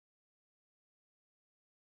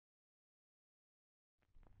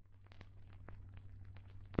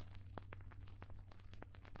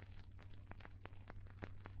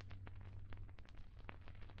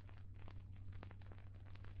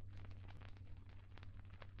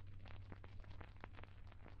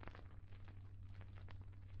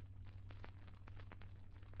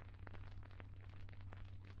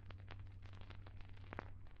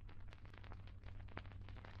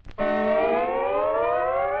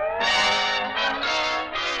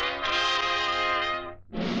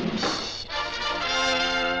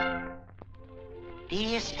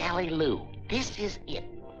Sally Lou. This is it.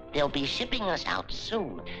 They'll be shipping us out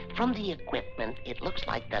soon. From the equipment, it looks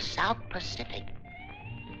like the South Pacific.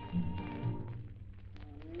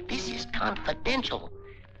 This is confidential.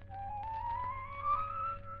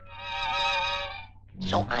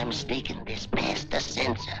 So I'm sneaking this past the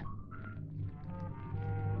censor.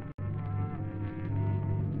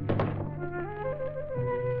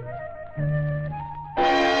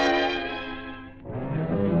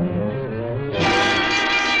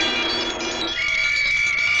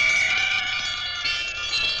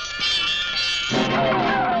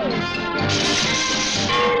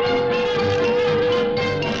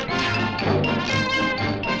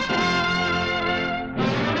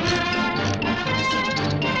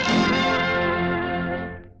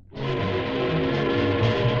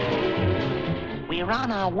 We're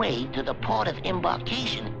on our way to the port of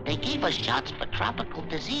embarkation. They gave us shots for tropical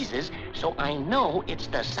diseases, so I know it's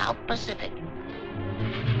the South Pacific.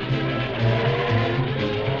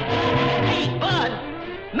 Hey, Bud!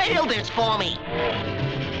 Mail this for me!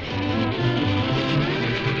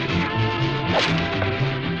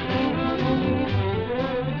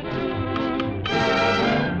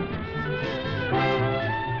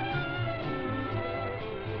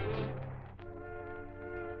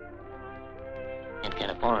 And get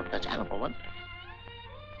a foreign that's out for one.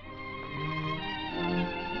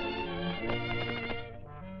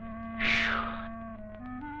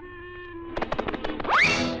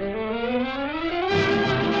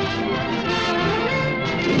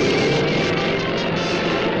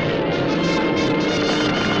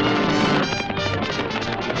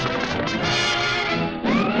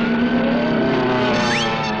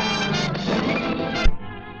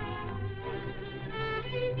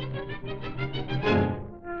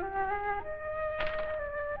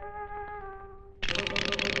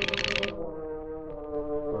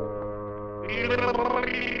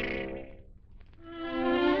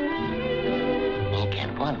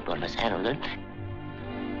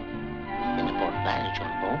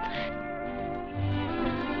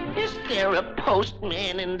 Is there a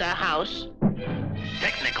postman in the house?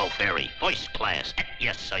 Technical ferry, first class, at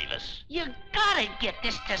your service. You gotta get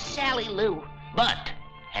this to Sally Lou. But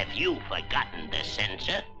have you forgotten the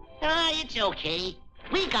censor? It's okay.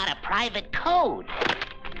 We got a private code.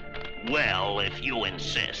 Well, if you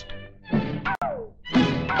insist. But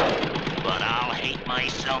I'll hate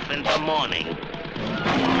myself in the morning.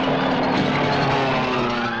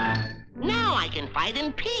 Now I can fight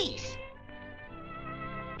in peace.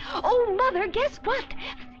 Oh, Mother, guess what?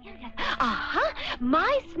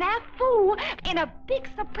 My snafu in a big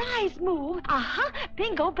surprise move.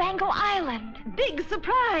 Bingo Bango Island. Big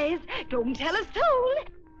surprise. Don't tell a soul.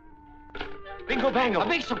 Bingo Bango. A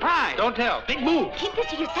big surprise. Don't tell. Big move. Keep this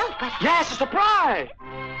to yourself, but... Yes, a surprise.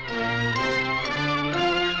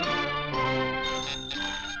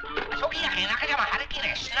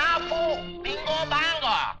 Bingo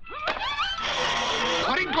Bango.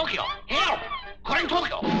 Calling Tokyo. Help. Calling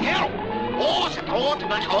Tokyo. Help. Oh, se trota,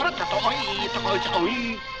 mas agora tá oi.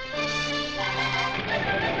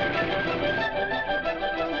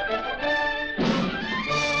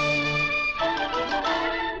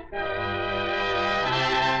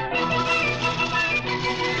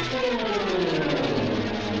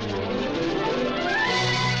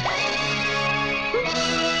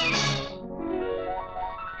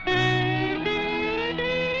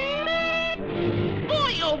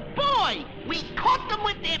 We caught them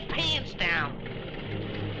with their pants down.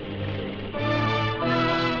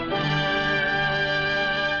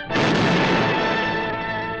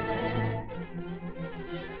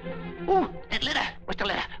 Ooh, that letter. What's the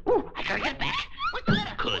letter? Ooh, I gotta get it back. What's the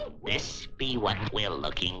letter? Could this be what we're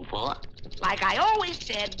looking for? Like I always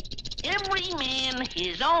said, every man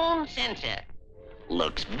his own censor.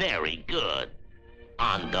 Looks very good.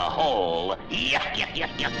 On the whole,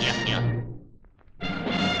 yeah.